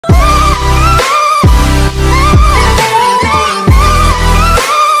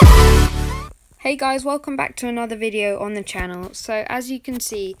Hey guys, welcome back to another video on the channel. So as you can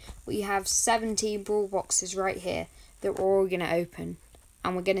see, we have 17 Brawl boxes right here that we're all going to open.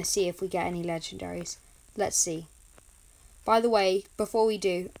 And we're going to see if we get any legendaries. Let's see. By the way, before we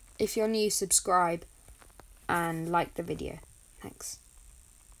do, if you're new, subscribe and like the video. Thanks.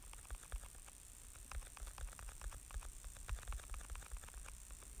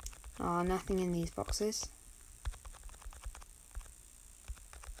 Oh, nothing in these boxes.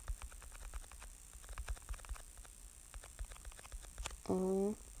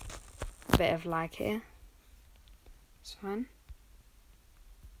 Oh, a bit of lag here. It's fine.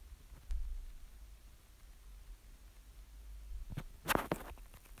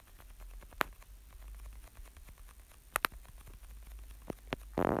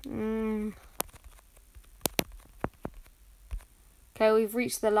 Okay, we've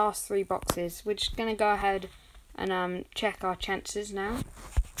reached the last 3 boxes. We're just gonna go ahead and check our chances now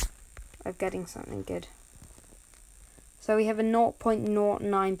of getting something good. So we have a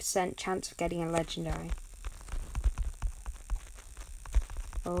 0.09% chance of getting a legendary.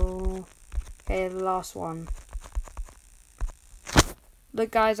 Oh, okay, the last one.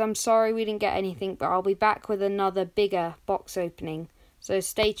 Look guys, I'm sorry we didn't get anything, but I'll be back with another bigger box opening. So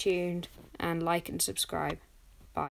stay tuned and like and subscribe.